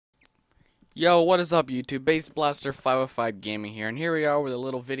Yo, what is up YouTube? Base Blaster 505 Gaming here, and here we are with a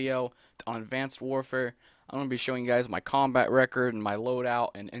little video on Advanced Warfare. I'm going to be showing you guys my combat record and my loadout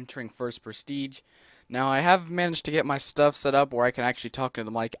and entering first prestige. Now, I have managed to get my stuff set up where I can actually talk to the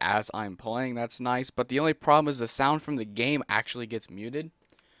mic as I'm playing. That's nice, but the only problem is the sound from the game actually gets muted.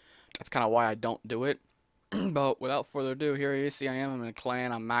 That's kind of why I don't do it. But without further ado, here you see I am. I'm in a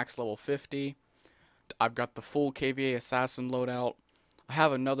clan. I'm max level 50. I've got the full KVA assassin loadout. I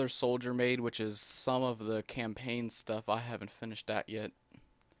have another soldier made, which is some of the campaign stuff. I haven't finished that yet.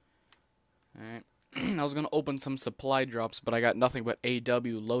 Alright. I was going to open some supply drops, but I got nothing but AW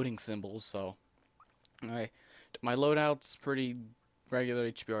loading symbols, so. Alright. My loadout's pretty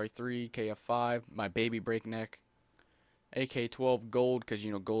regular. HBR3, KF5, my baby breakneck. AK-12 gold, because,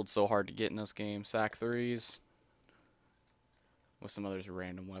 you know, gold's so hard to get in this game. SAC 3s. With some others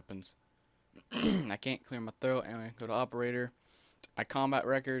random weapons. I can't clear my throat. Anyway, go to operator. My combat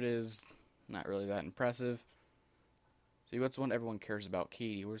record is not really that impressive. See, what's one everyone cares about?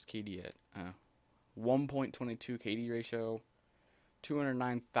 KD. Where's KD at? 1.22 KD ratio,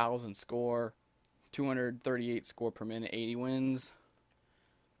 209,000 score, 238 score per minute, 80 wins.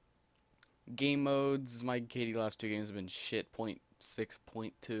 Game modes, my KD last two games have been shit, 0.6,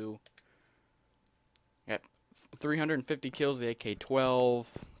 0.2. Got 350 kills, the AK-12,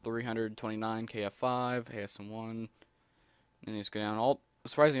 329 KF5, ASM-1. And just go down. All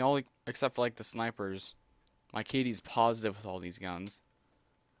surprisingly, all except for like the snipers, my KD's positive with all these guns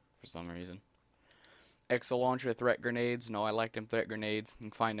for some reason. Exo launcher, threat grenades. No, I like them threat grenades. You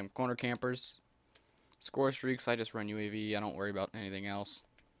can find them corner campers. Score streaks, I just run UAV. I don't worry about anything else.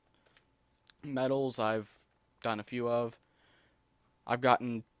 Medals, I've done a few of. I've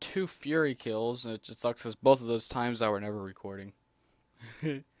gotten 2 Fury kills, and it just sucks because both of those times I were never recording.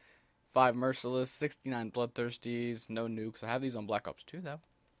 5 Merciless, 69 Bloodthirsties, no nukes. I have these on Black Ops 2, though.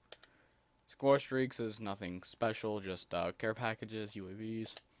 Score streaks is nothing special, just care packages,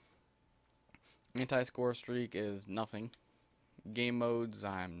 UAVs. Anti-score streak is nothing. Game modes,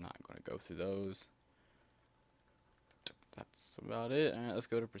 I'm not going to go through those. That's about it. Alright, let's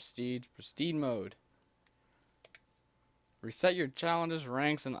go to Prestige. Prestige mode. Reset your challenges,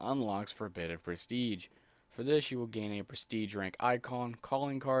 ranks, and unlocks for a bit of Prestige. For this, you will gain a prestige rank icon,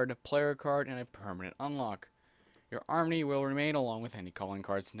 calling card, player card, and a permanent unlock. Your army will remain along with any calling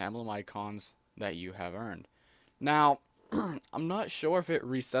cards and emblem icons that you have earned. Now, I'm not sure if it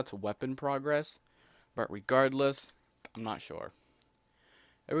resets weapon progress, but regardless, I'm not sure.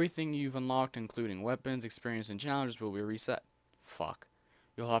 Everything you've unlocked, including weapons, experience, and challenges, will be reset. Fuck.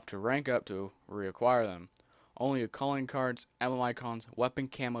 You'll have to rank up to reacquire them. Only your calling cards, emblem icons, weapon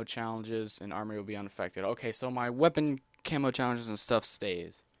camo challenges, and armor will be unaffected. Okay, so my weapon camo challenges and stuff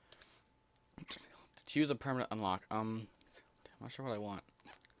stays. To choose a permanent unlock. I'm not sure what I want.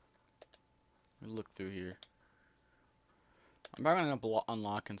 Let me look through here. I'm probably gonna end up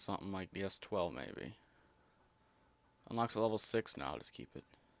unlocking something like the S12 maybe. Unlocks at level 6 now, I'll just keep it.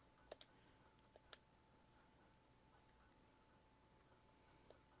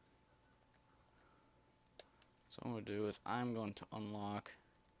 So what I'm going to do is I'm going to unlock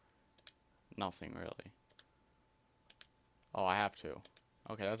nothing really. Oh, I have to.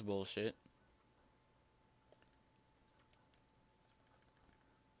 Okay, that's bullshit.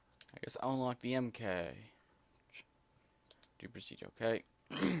 I guess I'll unlock the MK. Do prestige, okay.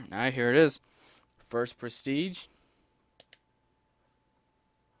 Alright, here it is. First prestige.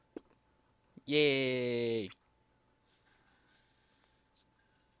 Yay!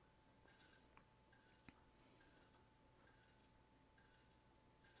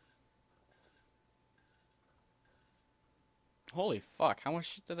 Holy fuck, how much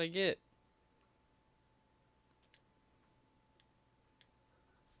shit did I get?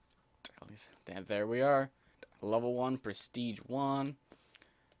 There we are. Level 1, Prestige 1.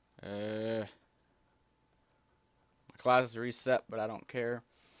 My class is reset, but I don't care.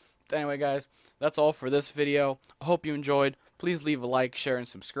 Anyway, guys, that's all for this video. I hope you enjoyed. Please leave a like, share, and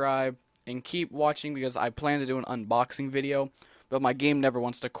subscribe. And keep watching because I plan to do an unboxing video. But my game never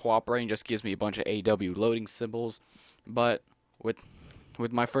wants to cooperate and just gives me a bunch of AW loading symbols. But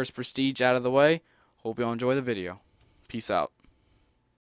with my first prestige out of the way, hope you all enjoy the video. Peace out.